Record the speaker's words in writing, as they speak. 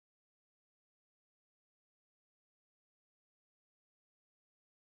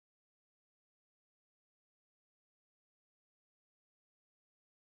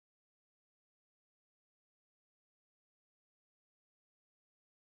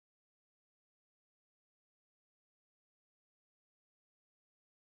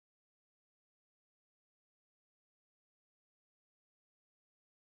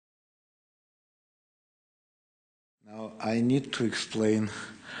Now, I need to explain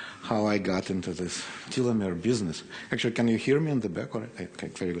how I got into this telomere business. Actually, can you hear me in the back? Okay,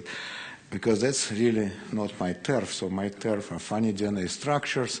 very good. Because that's really not my turf. So my turf are funny DNA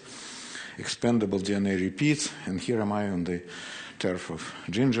structures, expandable DNA repeats, and here am I on the turf of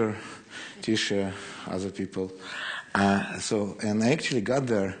Ginger, Tisha, other people. And I actually got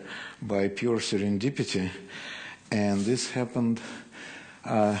there by pure serendipity, and this happened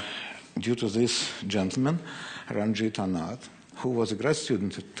due to this gentleman, Ranjit Anand, who was a grad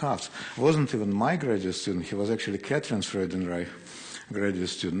student at Tufts. Wasn't even my graduate student. He was actually Catherine's Freudenreich graduate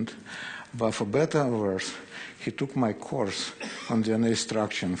student. But for better or worse, he took my course on DNA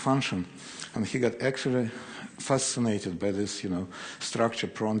structure and function, and he got actually fascinated by this,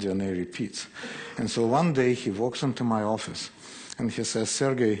 structure-prone DNA repeats. And so one day he walks into my office and he says,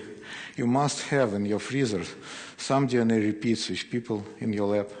 Sergei, you must have in your freezer some DNA repeats which people in your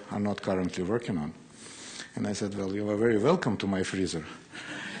lab are not currently working on. And I said, well, you are very welcome to my freezer.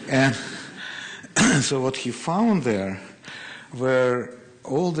 And so what he found there were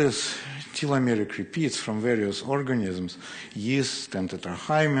all these telomeric repeats from various organisms, yeast and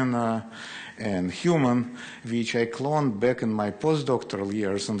tetrahymena and human, which I cloned back in my postdoctoral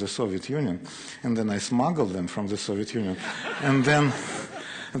years in the Soviet Union. And then I smuggled them from the Soviet Union. And then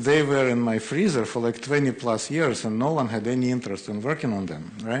they were in my freezer for like 20 plus years, and no one had any interest in working on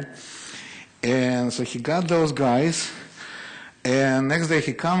them, right? And so he got those guys, and next day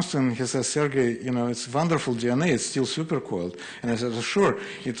he comes to me and he says, Sergei, it's wonderful DNA, it's still supercoiled. And I said, sure,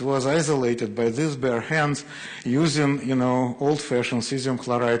 it was isolated by these bare hands using, old-fashioned cesium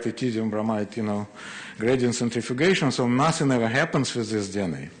chloride, ethidium bromide, gradient centrifugation, so nothing ever happens with this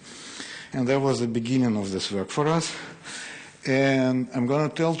DNA. And that was the beginning of this work for us. And I'm going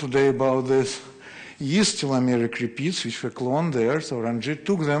to tell today about this yeast telomeric repeats, which were cloned there. So Ranjit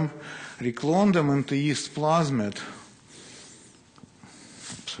took them, recloned them into yeast plasmid.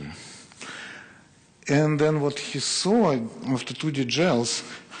 And then what he saw after 2D gels,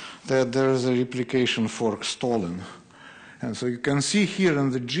 that there is a replication fork stolen. And so you can see here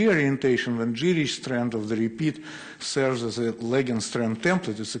in the G orientation, when G-rich strand of the repeat serves as a lagging strand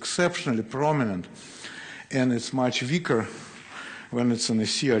template, it's exceptionally prominent. And it's much weaker when it's in a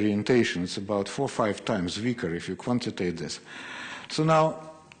C orientation. It's about 4 or 5 times weaker if you quantitate this. So now,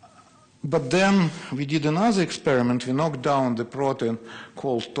 but then we did another experiment. We knocked down the protein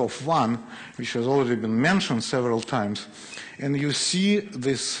called TOF1, which has already been mentioned several times. And you see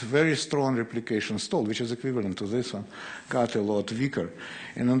this very strong replication stall, which is equivalent to this one, got a lot weaker.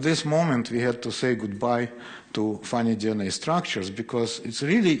 And in this moment, we had to say goodbye to funny DNA structures, because it's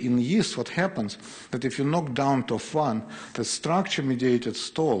really in yeast what happens, that if you knock down TOF1, the structure-mediated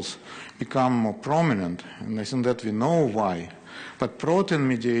stalls become more prominent. And I think that we know why. But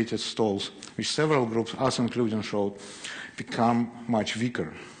protein-mediated stalls, which several groups, us including, showed, become much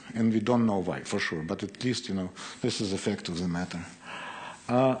weaker. And we don't know why, for sure. But at least, this is the fact of the matter.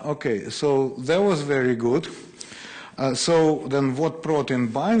 Okay, so that was very good. So then what protein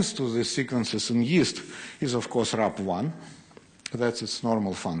binds to the sequences in yeast is, of course, RAP1. That's its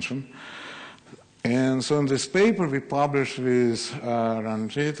normal function. And so in this paper we published with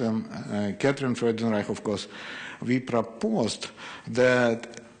Ranjit and Catherine Freudenreich, of course, we proposed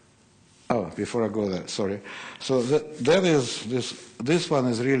that, before I go there, sorry. So that is, this one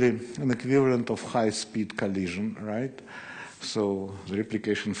is really an equivalent of high-speed collision, right? So the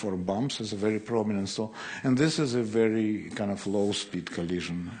replication for bumps is a very prominent stall. And this is a very kind of low-speed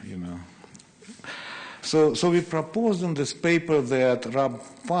collision, So we proposed in this paper that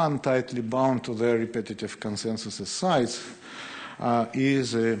RAP1 tightly bound to their repetitive consensus sites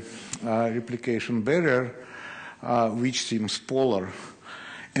is a replication barrier which seems polar.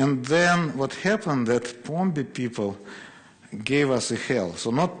 And then what happened that Pombe people gave us a hell.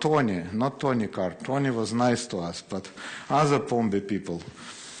 So not Tony Carr. Tony was nice to us, but other Pombe people,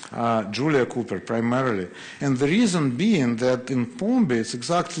 Julia Cooper primarily. And the reason being that in Pombe it's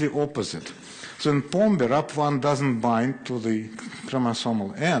exactly opposite. So in Pombe, RAP1 doesn't bind to the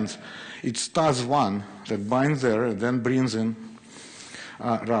chromosomal ends. It's TAS1 that binds there and then brings in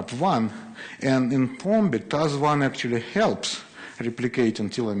RAP1. And in Pombe, TAS1 actually helps replicating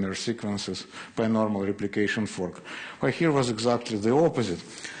telomere sequences by normal replication fork. Well, here was exactly the opposite.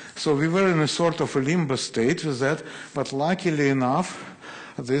 So we were in a sort of a limbo state with that, but luckily enough,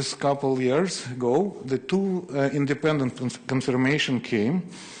 this couple years ago, the two independent confirmation came.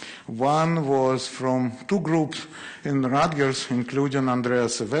 One was from 2 groups in Rutgers, including Andrea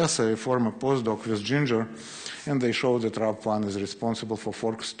Sevesa, a former postdoc with Ginger, and they showed that RAP1 is responsible for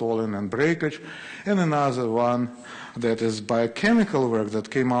fork stalling and breakage, and another one that is biochemical work that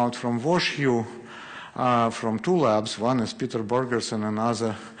came out from WashU from two labs. One is Peter Borgers and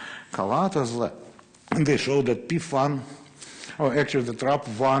another Kalata's lab. And they show that PIF1, or actually the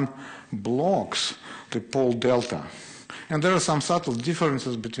TRAP1 blocks the pole delta. And there are some subtle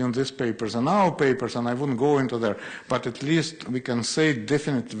differences between these papers and our papers, and I wouldn't go into there, but at least we can say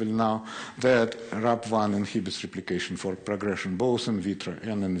definitively now that RAP1 inhibits replication for progression, both in vitro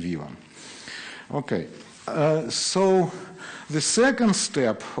and in vivo. Okay, so the second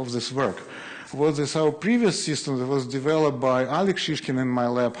step of this work was this our previous system that was developed by Alex Shishkin in my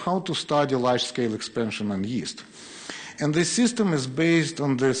lab, how to study large-scale expansion in yeast. And this system is based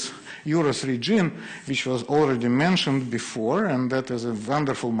on this Euro3 gene, which was already mentioned before, and that is a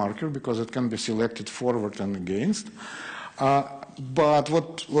wonderful marker because it can be selected forward and against. But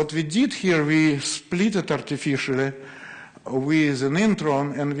what we did here, we split it artificially with an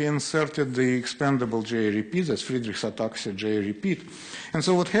intron, and we inserted the expandable J repeat, that's Friedrich's ataxia J repeat. And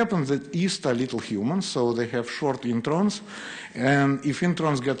so what happens is that yeast are little humans, so they have short introns, and if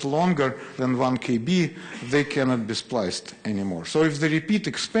introns get longer than 1 kb, they cannot be spliced anymore. So if the repeat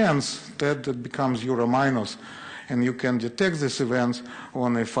expands, that becomes Euro minus, and you can detect these events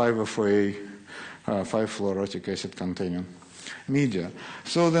on a 5-FOA, 5-fluorotic acid containing media.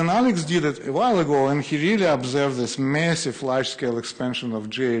 So then Alex did it a while ago, and he really observed this massive large-scale expansion of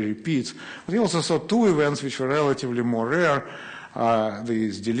J repeats. But he also saw two events which were relatively more rare,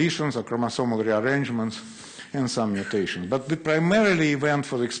 these deletions or chromosomal rearrangements and some mutations. But the primarily event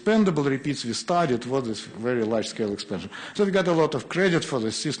for the expandable repeats we studied was this very large-scale expansion. So we got a lot of credit for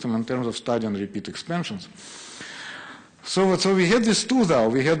the system in terms of studying repeat expansions. So we had these two though.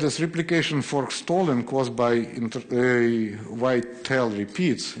 We had this replication fork stalling caused by white tail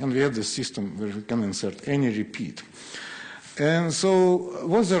repeats, and we had this system where we can insert any repeat. And so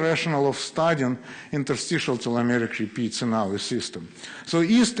what's the rationale of studying interstitial telomeric repeats in our system? So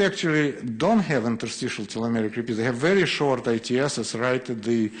yeast actually don't have interstitial telomeric repeats. They have very short ITSs right at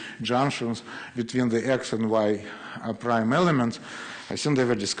the junctions between the X and Y prime elements. I think they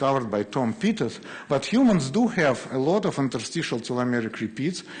were discovered by Tom Peters. But humans do have a lot of interstitial telomeric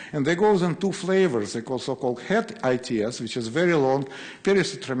repeats, and they go in two flavors. They call so-called het ITS, which is very long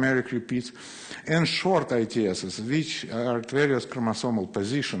pericentromeric repeats, and short ITSs, which are at various chromosomal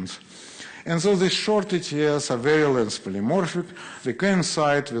positions. And so these short ITS are very lens polymorphic. They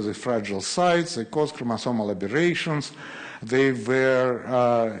coincide with the fragile sites. They cause chromosomal aberrations. They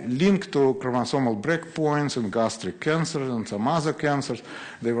were linked to chromosomal breakpoints in gastric cancers and some other cancers.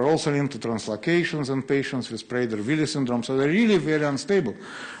 They were also linked to translocations in patients with Prader-Willi syndrome, so they're really very unstable.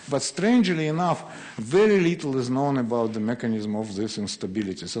 But strangely enough, very little is known about the mechanism of these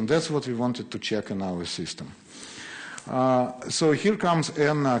instabilities, and that's what we wanted to check in our system. So here comes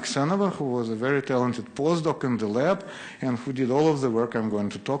Anna Aksenova, who was a very talented postdoc in the lab and who did all of the work I'm going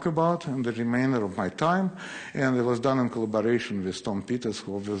to talk about in the remainder of my time. And it was done in collaboration with Tom Peters,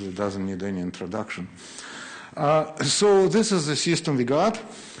 who obviously doesn't need any introduction. So this is the system we got.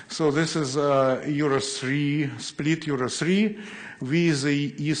 So this is Euro3, split Euro3 with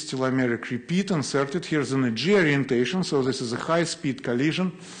the yeast telomeric repeat inserted. Here's an G orientation, so this is a high-speed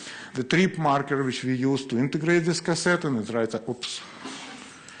collision. The trip marker which we use to integrate this cassette, and it's right, oops,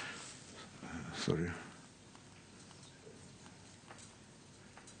 sorry.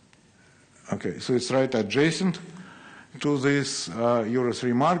 Okay, so it's right adjacent to this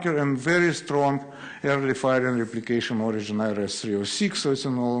Euro3 marker, and very strong early firing replication origin RS306, so it's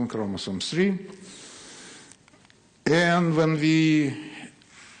all on chromosome 3. And when we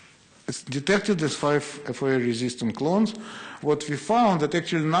detected these 5 FOA resistant clones, what we found that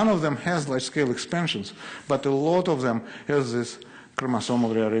actually none of them has large-scale expansions, but a lot of them has this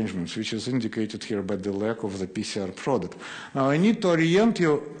chromosomal rearrangements, which is indicated here by the lack of the PCR product. Now I need to orient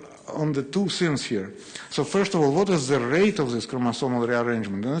you on the two things here. So first of all, what is the rate of this chromosomal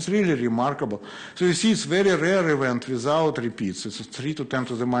rearrangement? And it's really remarkable. So you see it's very rare event without repeats. It's 3 to 10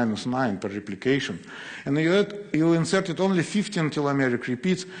 to the minus 9 per replication. And you inserted only 15 telomeric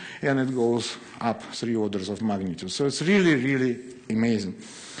repeats, and it goes up 3 orders of magnitude. So it's really, really amazing.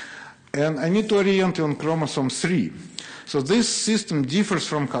 And I need to orient you on chromosome 3. So this system differs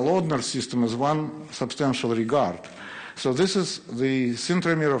from Kalodner's system as one substantial regard. So this is the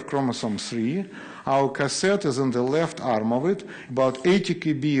centromere of chromosome 3. Our cassette is in the left arm of it, about 80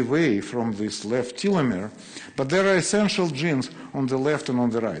 kb away from this left telomere, but there are essential genes on the left and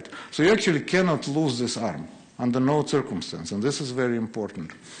on the right. So you actually cannot lose this arm under no circumstance, and this is very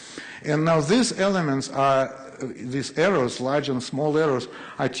important. And now these elements are, these errors, large and small errors,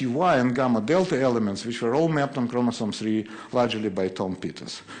 are TY and gamma delta elements, which were all mapped on chromosome 3 largely by Tom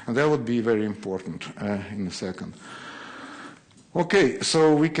Peters. And that would be very important in a second. Okay,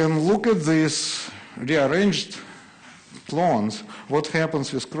 so we can look at this rearranged clones, what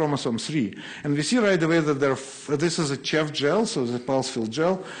happens with chromosome 3. And we see right away that this is a CHEF gel, so the pulse-filled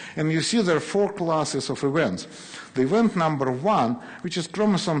gel, and you see there are 4 classes of events. The event number 1, which is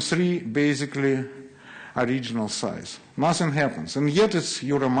chromosome 3, basically original size. Nothing happens, and yet it's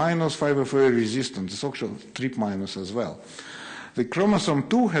Ura minus 5FA resistant. It's actually trip minus as well. The chromosome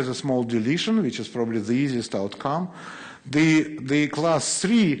 2 has a small deletion, which is probably the easiest outcome. The class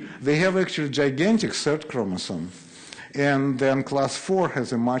 3, they have actually gigantic third chromosome. And then class 4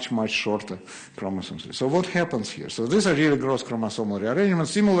 has a much, much shorter chromosome 3. So what happens here? So these are really gross chromosomal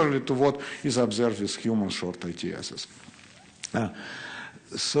rearrangements, similarly to what is observed with human short ITSs.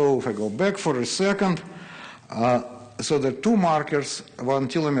 So if I go back for a second, so there are 2 markers, one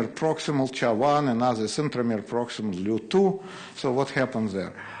telomere proximal, CHA1, another centromere proximal, LU2. So what happens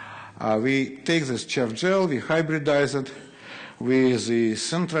there? We take this CHEF gel, we hybridize it. With the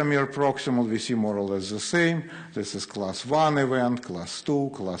centromere proximal, we see more or less the same. This is class 1 event, class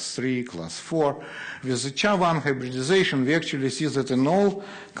 2, class 3, class 4. With the CHA1 hybridization, we actually see that in all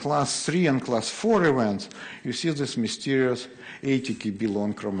class 3 and class 4 events, you see this mysterious 80 kb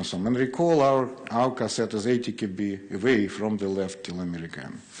long chromosome. And recall our cassette is 80 kb away from the left telomeric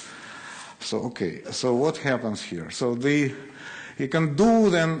end. So, okay, so what happens here? So you can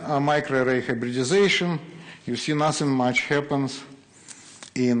do then a microarray hybridization. You see nothing much happens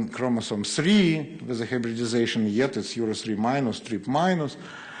in chromosome 3 with the hybridization, yet it's Ura 3 minus, trip minus.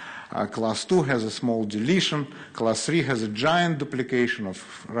 Class 2 has a small deletion. Class 3 has a giant duplication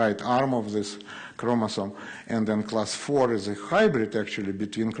of right arm of this chromosome. And then class 4 is a hybrid actually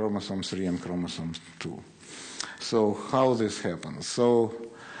between chromosome 3 and chromosome 2. So how this happens? So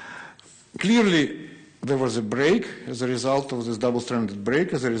clearly, there was a break as a result of this double-stranded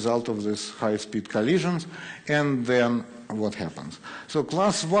break, as a result of these high-speed collisions, and then what happens? So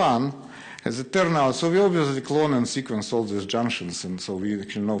class 1, as it turned out, so we obviously clone and sequence all these junctions, and so we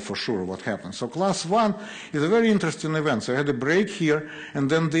actually know for sure what happens. So class 1 is a very interesting event. So I had a break here, and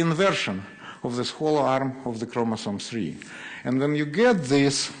then the inversion of this whole arm of the chromosome 3. And when you get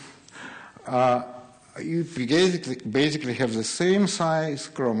this, you basically have the same size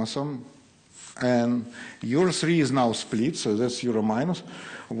chromosome, and Ura 3 is now split, so that's Ura minus.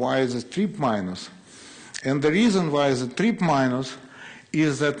 Why is it trip minus? And the reason why is it trip minus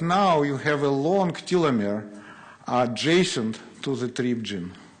is that now you have a long telomere adjacent to the trip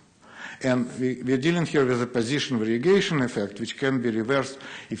gene. And we're dealing here with a position variegation effect, which can be reversed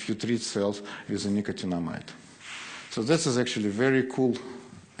if you treat cells with a nicotinamide. So this is actually a very cool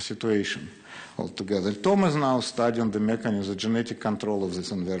situation altogether. Tom is now studying the mechanism, the genetic control of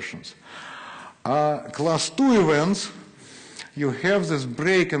these inversions. Class 2 events, you have this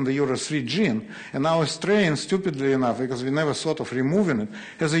break in the Ura 3 gene, and our strain, stupidly enough, because we never thought of removing it,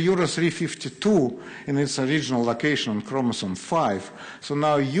 has a Ura 352 in its original location on chromosome 5. So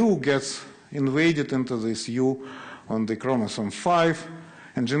now U gets invaded into this U on the chromosome 5,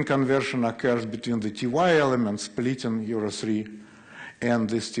 and gene conversion occurs between the TY element splitting Ura 3 and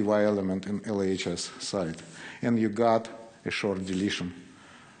this TY element in LHS site. And you got a short deletion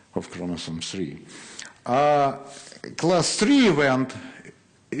of chromosome 3. Class 3 event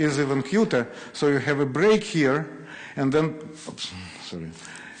is even cuter. So you have a break here, and then,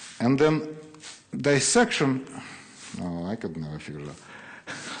 and then dissection. Oh, I could never figure it out.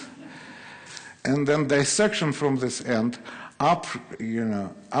 And then dissection from this end up,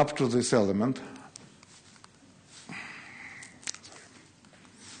 up to this element.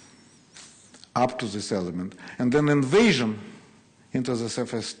 Up to this element, and then invasion into this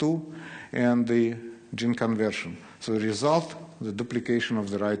FS2 and the gene conversion. So the result, the duplication of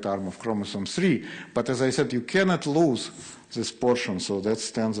the right arm of chromosome 3. But as I said, you cannot lose this portion, so that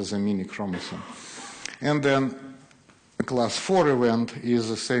stands as a mini chromosome. And then a class 4 event is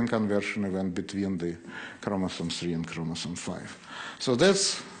the same conversion event between the chromosome 3 and chromosome 5. So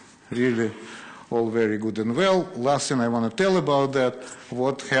that's really all very good and well. Last thing I want to tell about that,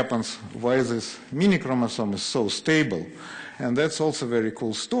 what happens, why this mini chromosome is so stable. And that's also a very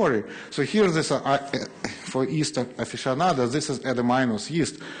cool story. So here, this for yeast aficionados, this is Ademinus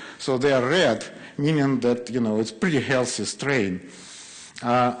yeast. So they are red, meaning that, it's pretty healthy strain.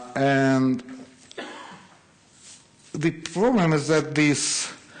 And the problem is that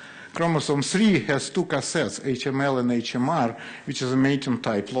this chromosome 3 has 2 cassettes, HML and HMR, which is a mating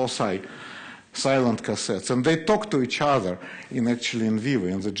type loci, silent cassettes, and they talk to each other actually in vivo,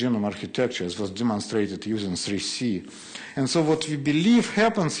 in the genome architecture, as was demonstrated using 3C. And so what we believe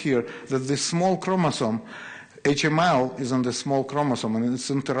happens here, that this small chromosome, HML is on the small chromosome, and it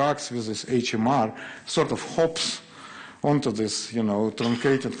interacts with this HMR, sort of hops onto this,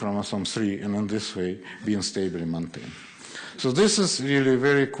 truncated chromosome 3, and in this way being stably maintained. So this is really a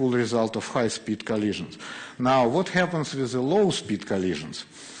very cool result of high-speed collisions. Now, what happens with the low-speed collisions?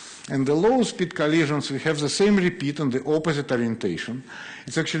 In the low-speed collisions, we have the same repeat in the opposite orientation.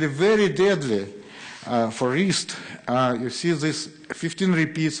 It's actually very deadly for wrist. You see this 15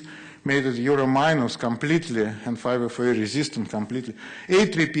 repeats made it Euro minus completely and 5FA resistant completely.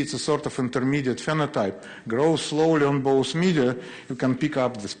 8 repeats, a sort of intermediate phenotype, grows slowly on both media. You can pick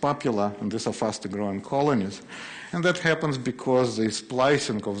up this papilla, and these are faster growing colonies. And that happens because the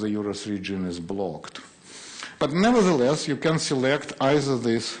splicing of the Euro3 gene is blocked. But nevertheless, you can select either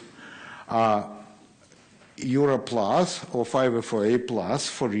this Euro plus or 5FOA plus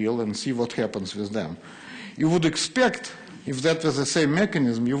for real and see what happens with them. You would expect, if that was the same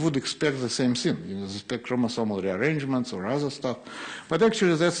mechanism, you would expect the same thing. You would expect chromosomal rearrangements or other stuff. But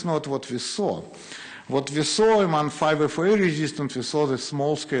actually, that's not what we saw. What we saw among 5FOA resistant, we saw the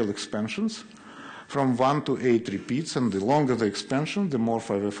small-scale expansions from 1 to 8 repeats, and the longer the expansion, the more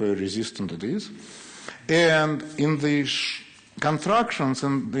 5FOA resistant it is. And in the contractions,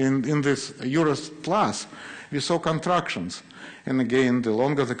 in this Euro plus, we saw contractions. And again, the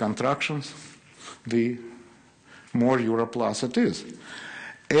longer the contractions, the more Euro plus it is.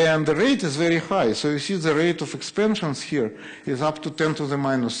 And the rate is very high. So you see the rate of expansions here is up to 10 to the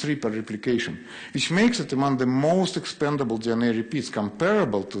minus 3 per replication, which makes it among the most expandable DNA repeats,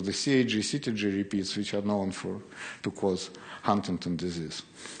 comparable to the CAG, CTG repeats, which are known to cause Huntington disease.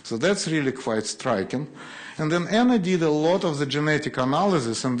 So that's really quite striking. And then Anna did a lot of the genetic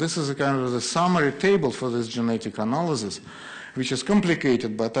analysis, and this is a kind of the summary table for this genetic analysis, which is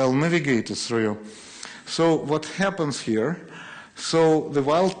complicated, but I'll navigate it through you. So what happens here? So the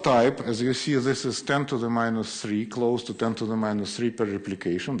wild type, as you see, this is 10 to the minus 3, close to 10 to the minus 3 per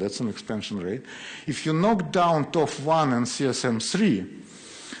replication. That's an expansion rate. If you knock down TOF1 and CSM3,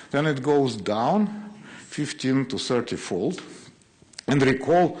 then it goes down 15 to 30-fold. And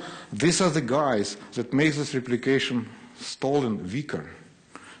recall, these are the guys that make this replication stolen weaker.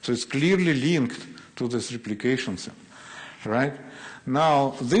 So it's clearly linked to this replication thing, right?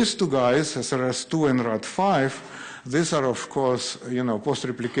 Now, these two guys, SRS2 and RAD5, these are, of course,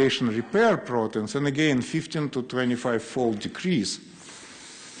 post-replication repair proteins, and again, 15 to 25-fold decrease.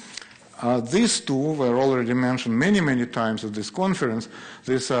 These two were already mentioned many, many times at this conference.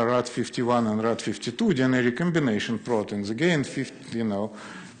 These are RAD51 and RAD52 DNA recombination proteins. Again,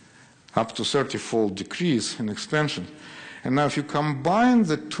 up to 30-fold decrease in expansion. And now if you combine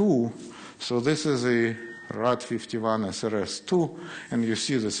the two, so this is a RAD51 SRS2, and you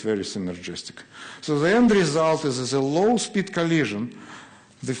see this very synergistic. So the end result is a low-speed collision.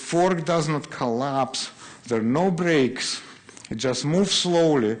 The fork does not collapse. There are no breaks. It just moves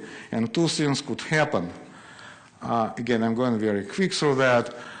slowly, and two things could happen. Again, I'm going very quick through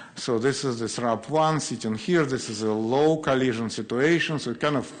that. So this is this RAP1 sitting here. This is a low collision situation, so it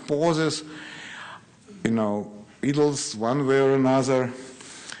kind of pauses, idles one way or another.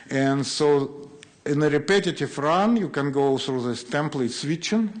 And so in a repetitive run, you can go through this template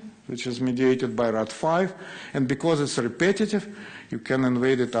switching, which is mediated by RAD5. And because it's repetitive, you can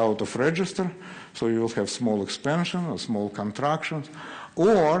invade it out of register. So you will have small expansion or small contractions.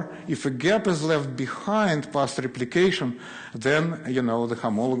 Or if a gap is left behind past replication, then the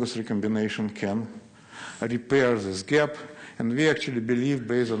homologous recombination can repair this gap. And we actually believe,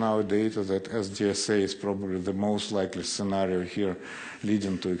 based on our data, that SDSA is probably the most likely scenario here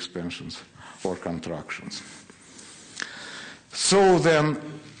leading to expansions or contractions. So then,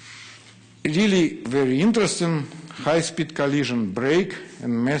 really very interesting high-speed collision break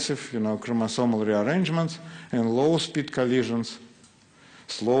and massive, chromosomal rearrangements, and low-speed collisions,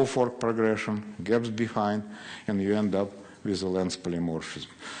 slow fork progression, gaps behind, and you end up with a lens polymorphism.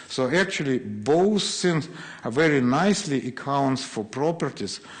 So actually, both things are very nicely accounts for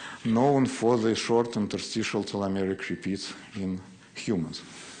properties known for the short interstitial telomeric repeats in humans.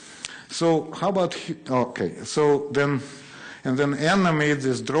 So how about, so then, and then Anna made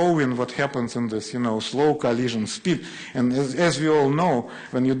this drawing what happens in this, slow collision speed. And as we all know,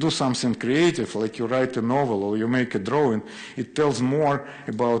 when you do something creative, like you write a novel or you make a drawing, it tells more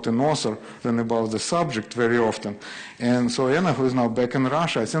about an author than about the subject very often. And so Anna, who is now back in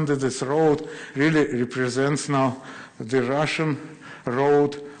Russia, I think that this road really represents now the Russian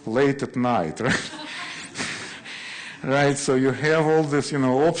road late at night, right? Right, so you have all these,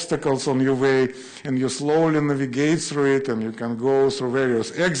 obstacles on your way, and you slowly navigate through it, and you can go through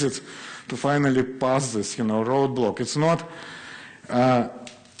various exits to finally pass this, roadblock. It's not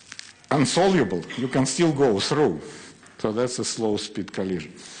insoluble. You can still go through. So that's a slow speed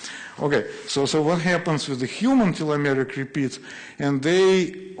collision. Okay, so what happens with the human telomeric repeats, and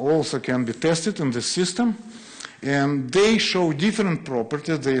they also can be tested in the system, and they show different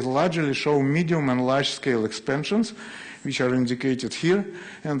properties. They largely show medium and large scale expansions, which are indicated here,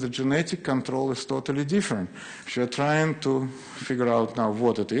 and the genetic control is totally different. We are trying to figure out now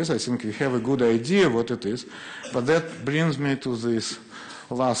what it is. I think we have a good idea what it is, but that brings me to this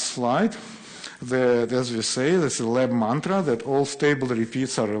last slide. As we say, this is a lab mantra that all stable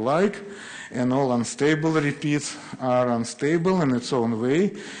repeats are alike, and all unstable repeats are unstable in its own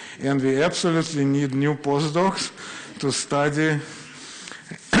way, and we absolutely need new postdocs to study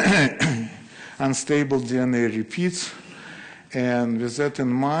unstable DNA repeats. And with that in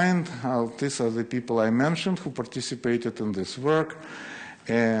mind, these are the people I mentioned who participated in this work.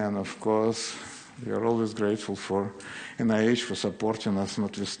 And of course, we are always grateful for NIH for supporting us,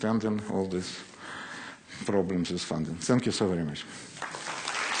 notwithstanding all these problems with funding. Thank you so very much.